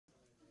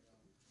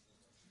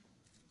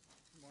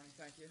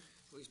Thank you.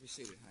 Please be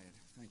seated.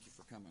 Thank you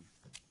for coming.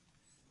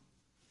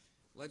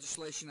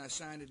 Legislation I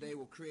sign today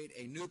will create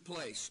a new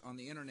place on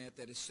the internet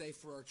that is safe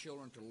for our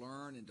children to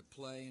learn and to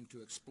play and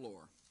to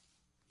explore.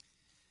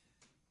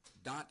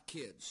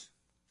 .kids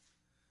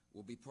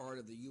will be part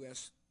of the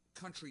U.S.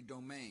 country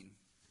domain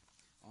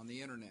on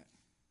the internet.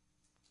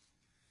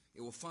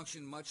 It will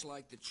function much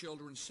like the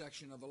children's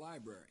section of a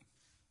library,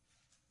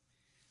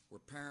 where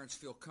parents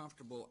feel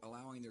comfortable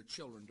allowing their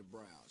children to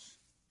browse.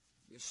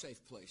 It'll be a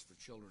safe place for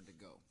children to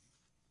go.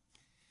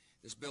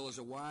 This bill is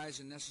a wise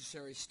and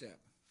necessary step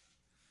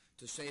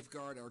to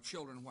safeguard our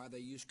children while they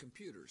use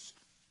computers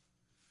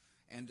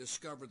and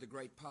discover the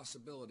great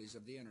possibilities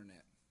of the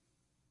internet.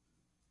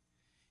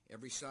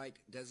 Every site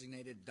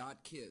designated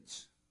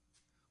 .kids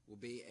will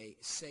be a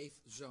safe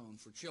zone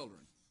for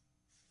children.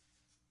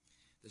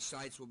 The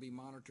sites will be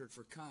monitored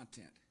for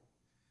content,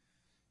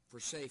 for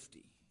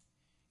safety,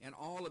 and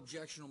all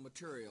objectionable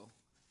material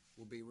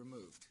will be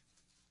removed.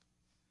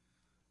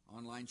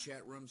 Online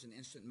chat rooms and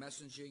instant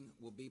messaging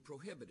will be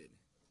prohibited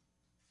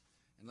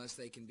unless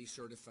they can be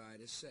certified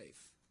as safe.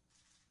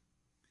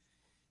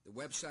 The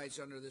websites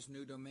under this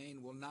new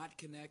domain will not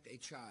connect a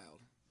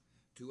child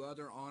to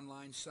other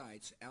online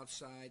sites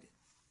outside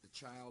the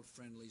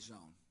child-friendly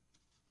zone.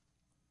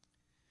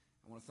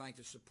 I want to thank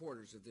the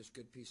supporters of this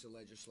good piece of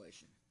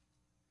legislation.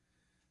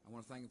 I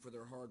want to thank them for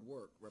their hard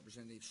work,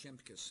 Representatives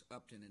Shimkus,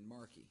 Upton, and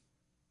Markey,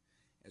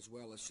 as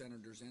well as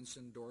Senators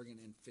Ensign, Dorgan,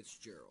 and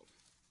Fitzgerald.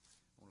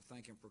 I want to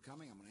thank him for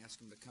coming. I'm going to ask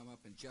him to come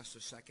up in just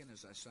a second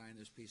as I sign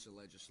this piece of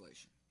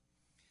legislation.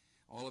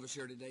 All of us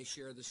here today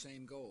share the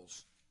same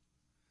goals.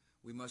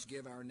 We must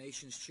give our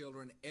nation's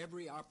children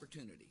every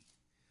opportunity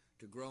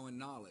to grow in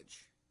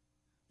knowledge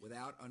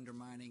without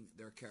undermining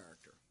their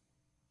character.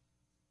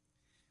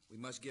 We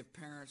must give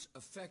parents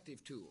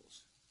effective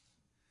tools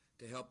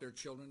to help their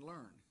children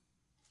learn.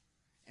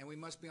 And we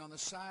must be on the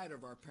side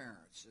of our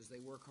parents as they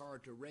work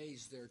hard to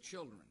raise their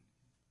children.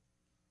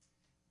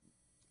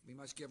 We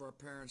must give our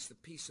parents the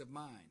peace of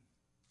mind,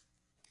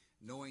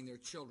 knowing their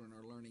children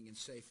are learning in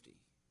safety.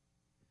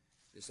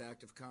 This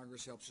act of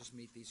Congress helps us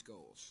meet these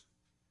goals.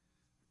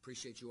 I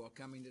appreciate you all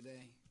coming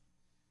today.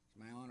 It's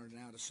my honor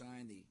now to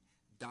sign the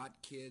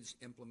 .kids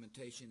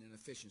Implementation and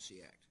Efficiency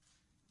Act.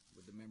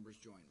 Would the members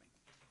join me?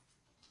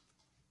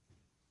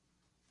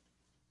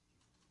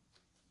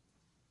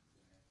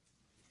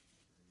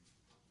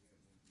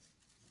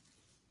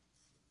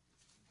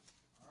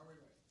 Are we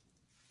ready?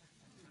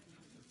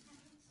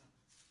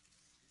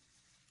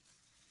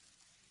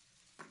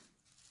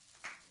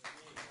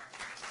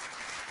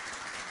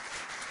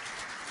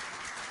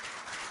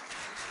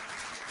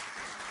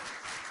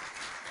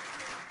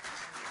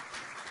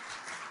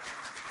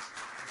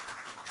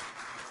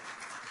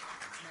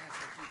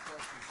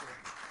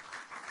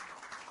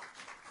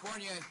 Before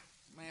I'm going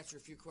to answer a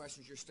few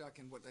questions. You're stuck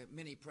in what the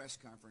mini press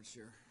conference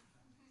here.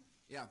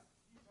 Yeah.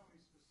 Can you tell me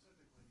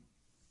specifically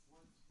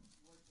what the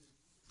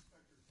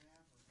inspectors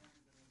have or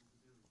haven't been able to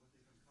do, what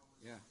they've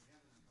uncovered, Yeah. what they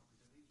haven't uncovered,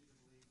 that leads you to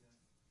believe that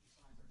the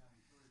signs are not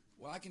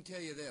encouraging? Well, I can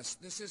tell you this.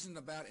 This isn't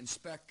about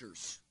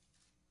inspectors.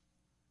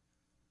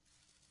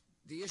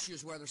 The issue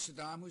is whether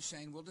Saddam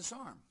Hussein will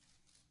disarm.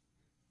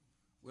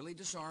 Will he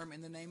disarm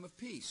in the name of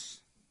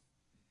peace?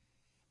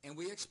 And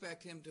we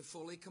expect him to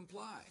fully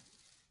comply.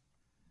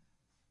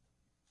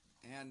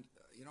 And,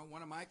 you know,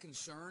 one of my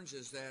concerns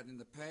is that in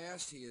the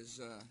past he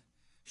has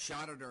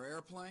shot at our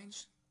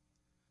airplanes.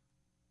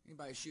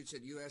 Anybody who shoots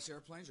at U.S.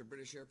 airplanes or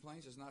British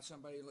airplanes is not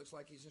somebody who looks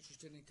like he's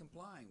interested in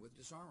complying with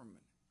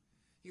disarmament.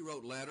 He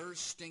wrote letters,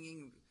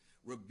 stinging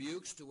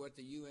rebukes to what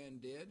the UN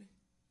did.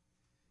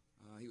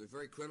 He was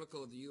very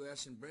critical of the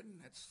U.S. and Britain.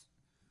 That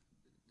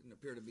didn't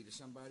appear to be to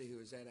somebody who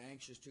is that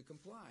anxious to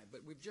comply.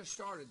 But we've just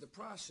started the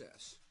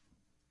process.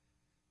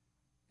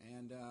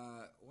 And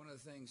one of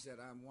the things that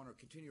I want to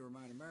continue to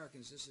remind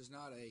Americans, this is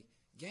not a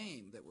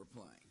game that we're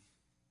playing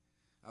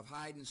of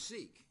hide and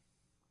seek.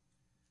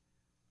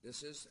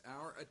 This is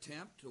our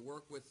attempt to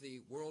work with the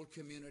world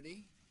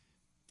community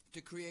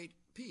to create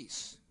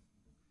peace.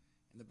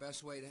 And the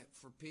best way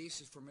for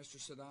peace is for Mr.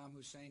 Saddam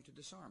Hussein to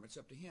disarm. It's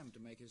up to him to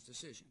make his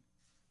decision.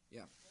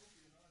 Yeah.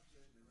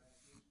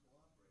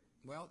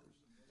 Well,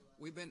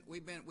 we've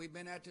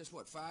been at this,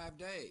 what, 5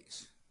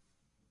 days?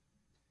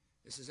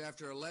 This is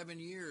after 11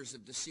 years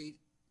of deceit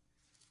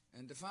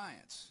and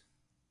defiance.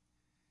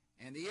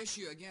 And the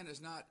issue, again,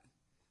 is not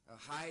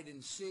hide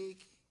and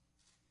seek.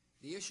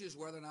 The issue is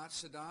whether or not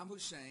Saddam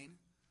Hussein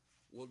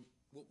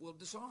will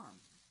disarm.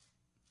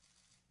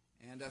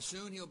 And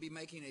soon he'll be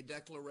making a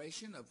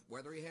declaration of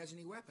whether he has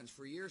any weapons.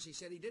 For years he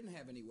said he didn't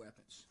have any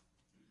weapons.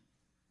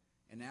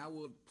 And now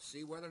we'll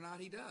see whether or not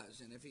he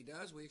does. And if he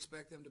does, we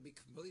expect them to be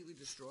completely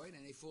destroyed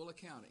and a full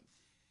accounting.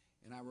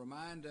 And I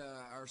remind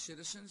our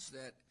citizens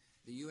that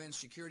the UN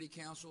Security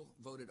Council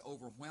voted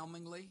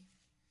overwhelmingly,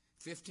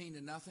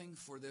 15-0,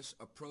 for this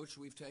approach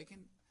we've taken.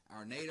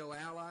 Our NATO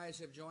allies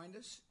have joined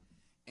us,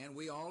 and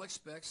we all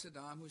expect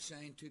Saddam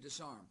Hussein to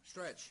disarm.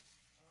 Stretch.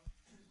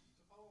 To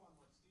follow on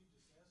what Steve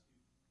just asked you,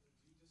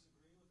 do you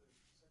disagree with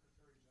the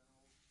Secretary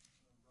General's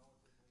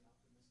relatively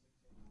optimistic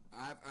take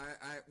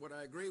on it? what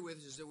I agree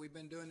with is that we've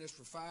been doing this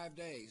for 5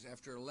 days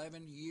after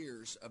 11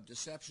 years of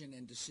deception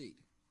and deceit.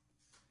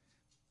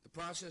 The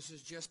process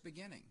is just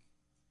beginning.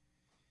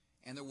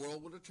 And the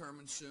world will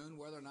determine soon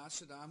whether or not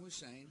Saddam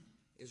Hussein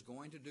is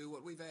going to do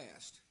what we've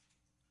asked,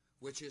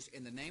 which is,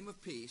 in the name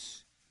of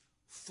peace,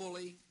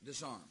 fully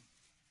disarm.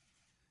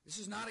 This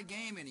is not a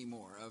game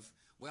anymore of,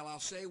 well, I'll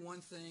say one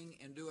thing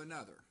and do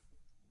another.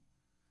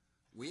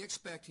 We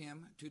expect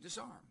him to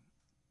disarm.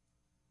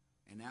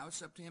 And now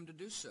it's up to him to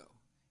do so.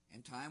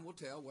 And time will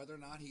tell whether or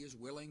not he is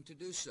willing to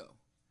do so.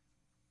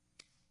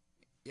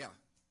 Yeah.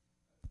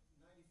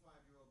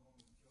 95-year-old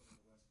woman killed in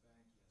the West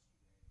Bank yesterday,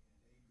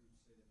 and aid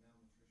groups say that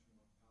malnutrition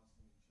among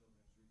Palestinian children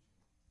is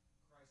reaching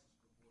crisis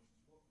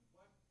proportions.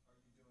 What are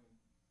you doing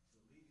to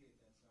alleviate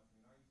that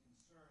suffering? Are you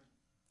concerned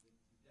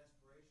that the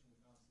desperation of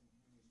the Palestinian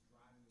community is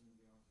driving them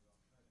into the arms of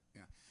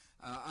al-Qaeda? Yeah.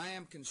 I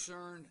am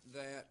concerned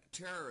that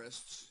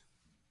terrorists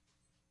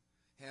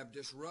have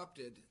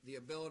disrupted the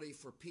ability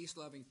for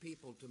peace-loving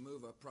people to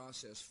move a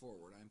process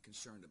forward. I'm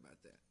concerned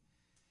about that.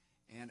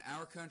 And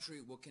our country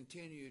will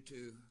continue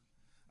to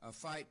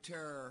fight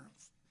terror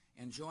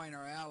and join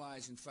our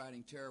allies in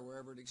fighting terror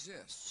wherever it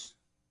exists.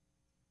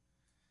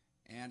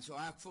 And so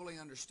I fully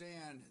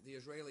understand the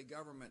Israeli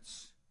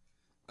government's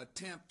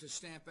attempt to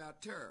stamp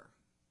out terror,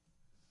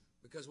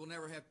 because we'll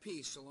never have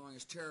peace so long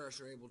as terrorists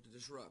are able to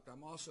disrupt.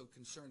 I'm also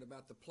concerned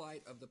about the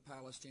plight of the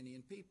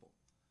Palestinian people.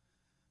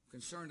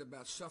 Concerned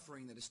about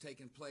suffering that has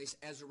taken place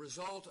as a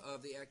result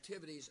of the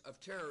activities of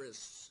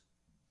terrorists.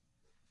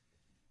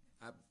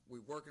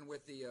 We're working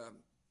with the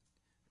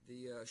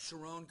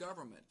Sharon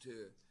government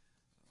to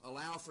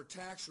allow for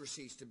tax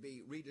receipts to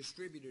be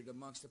redistributed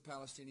amongst the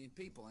Palestinian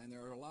people, and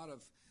there are a lot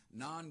of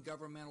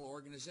non-governmental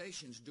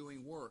organizations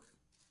doing work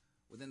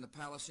within the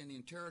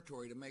Palestinian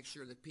territory to make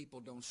sure that people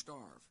don't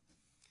starve.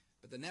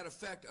 But the net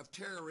effect of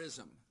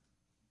terrorism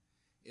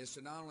is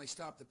to not only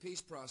stop the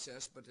peace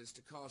process, but is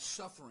to cause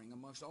suffering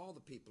amongst all the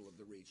people of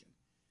the region.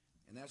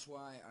 And that's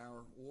why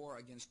our war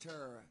against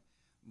terror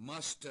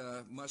must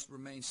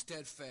remain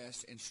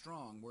steadfast and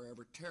strong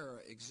wherever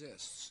terror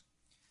exists.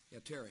 Yeah,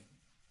 Terry.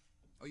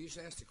 Oh, you just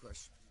asked a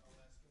question.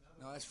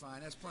 No, that's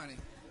fine. That's plenty.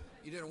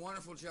 You did a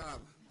wonderful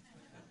job.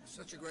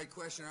 Such a great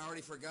question. I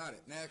already forgot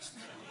it. Next.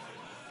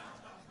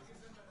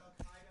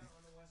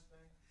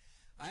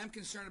 I am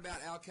concerned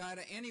about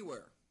al-Qaeda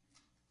anywhere.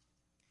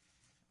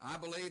 I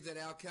believe that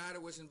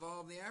al-Qaeda was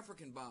involved in the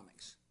African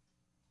bombings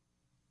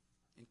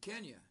in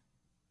Kenya.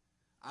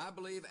 I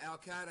believe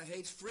al-Qaeda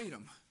hates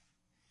freedom.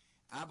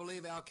 I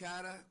believe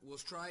al-Qaeda will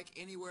strike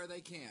anywhere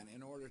they can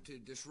in order to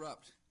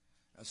disrupt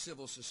a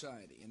civil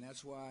society. And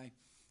that's why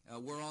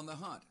we're on the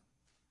hunt.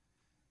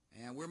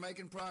 And we're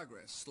making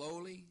progress.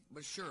 Slowly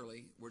but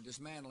surely, we're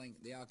dismantling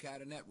the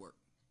al-Qaeda network.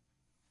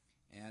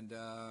 And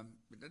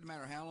it doesn't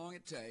matter how long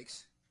it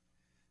takes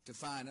to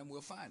find them,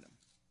 we'll find them.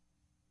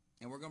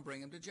 And we're going to bring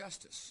them to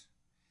justice.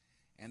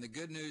 And the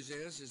good news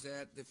is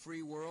that the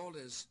free world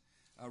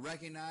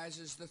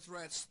recognizes the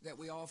threats that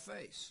we all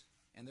face.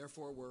 And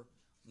therefore, we're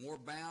more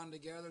bound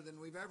together than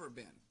we've ever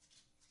been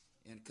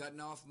in cutting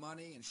off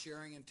money and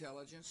sharing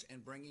intelligence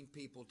and bringing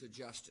people to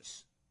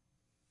justice.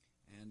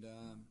 And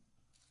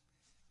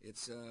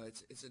it's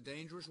a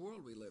dangerous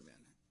world we live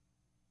in,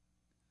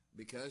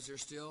 because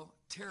there's still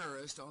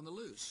terrorists on the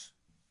loose.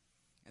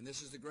 And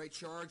this is the great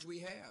charge we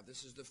have.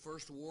 This is the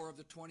first war of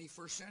the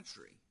 21st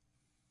century.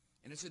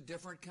 And it's a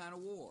different kind of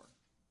war.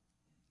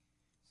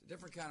 It's a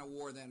different kind of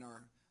war than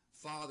our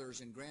fathers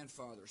and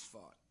grandfathers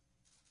fought.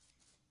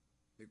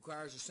 It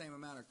requires the same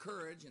amount of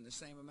courage and the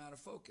same amount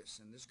of focus,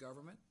 and this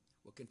government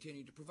will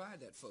continue to provide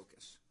that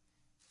focus.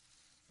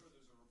 Sir,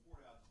 there's a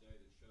report out today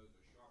that shows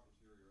a sharp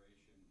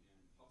deterioration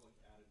in public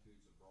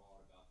attitudes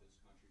abroad about this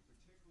country,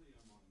 particularly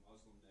among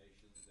Muslim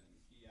nations and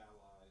key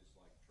allies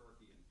like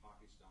Turkey and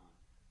Pakistan.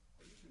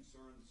 Are you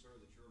concerned, sir,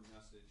 that your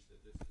message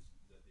that the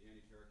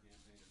anti-terror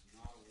campaign is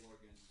not a war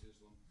against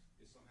Islam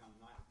is somehow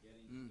not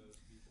getting to those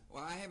people?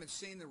 Well, I haven't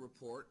seen the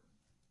report.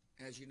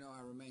 As you know,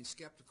 I remain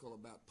skeptical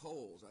about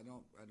polls. I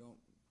don't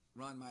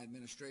run my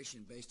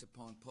administration based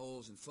upon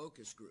polls and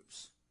focus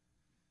groups.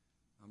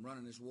 I'm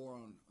running this war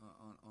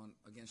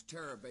against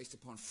terror based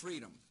upon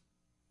freedom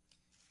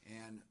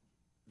and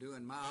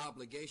doing my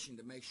obligation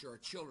to make sure our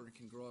children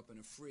can grow up in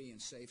a free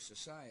and safe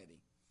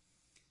society.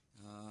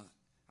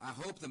 I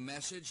hope the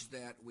message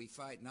that we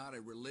fight not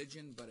a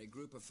religion but a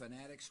group of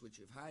fanatics which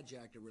have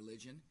hijacked a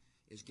religion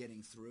is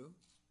getting through.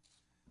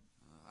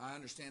 I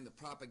understand the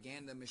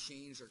propaganda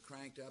machines are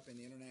cranked up in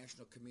the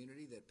international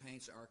community that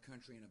paints our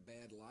country in a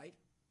bad light.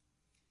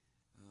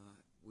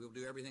 We'll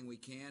do everything we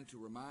can to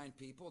remind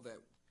people that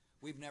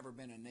we've never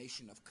been a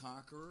nation of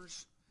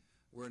conquerors.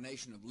 We're a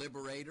nation of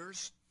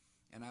liberators.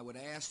 And I would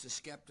ask the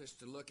skeptics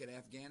to look at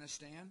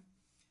Afghanistan,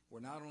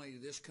 where not only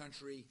did this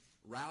country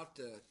rout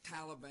the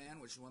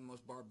Taliban, which is one of the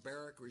most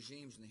barbaric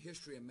regimes in the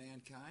history of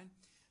mankind,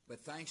 but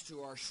thanks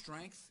to our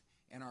strength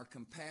and our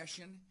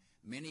compassion,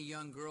 many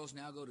young girls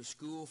now go to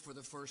school for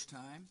the first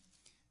time.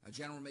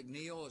 General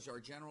McNeil, as our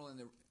general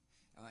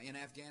in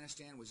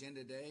Afghanistan, was in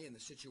today in the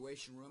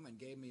Situation Room and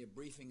gave me a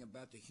briefing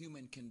about the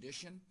human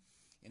condition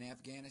in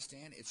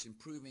Afghanistan. It's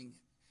improving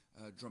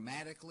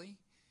dramatically.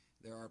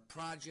 There are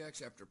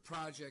projects after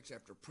projects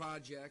after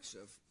projects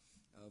of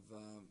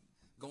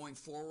going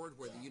forward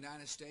where the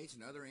United States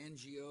and other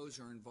NGOs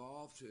are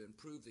involved to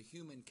improve the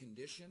human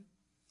condition.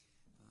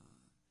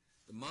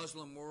 The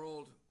Muslim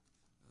world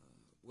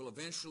will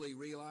eventually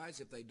realize,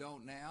 if they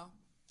don't now,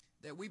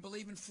 that we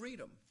believe in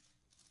freedom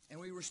and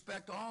we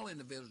respect all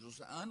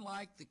individuals.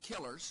 Unlike the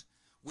killers,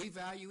 we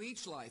value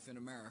each life in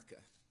America.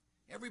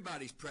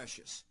 Everybody's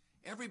precious.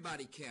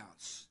 Everybody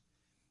counts.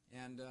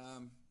 And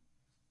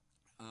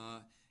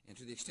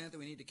to the extent that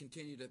we need to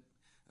continue to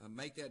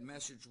make that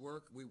message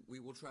work, we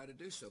will try to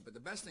do so. But the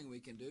best thing we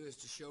can do is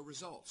to show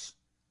results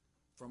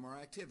from our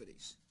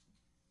activities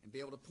and be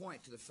able to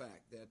point to the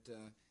fact that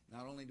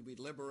not only do we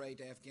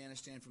liberate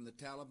Afghanistan from the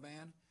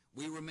Taliban,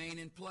 we remain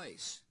in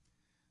place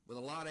with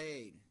a lot of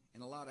aid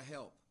and a lot of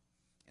help.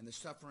 And the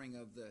suffering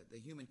of the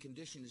human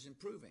condition is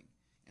improving,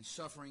 and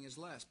suffering is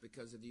less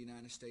because of the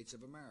United States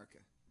of America.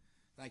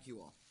 Thank you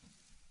all.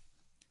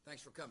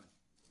 Thanks for coming.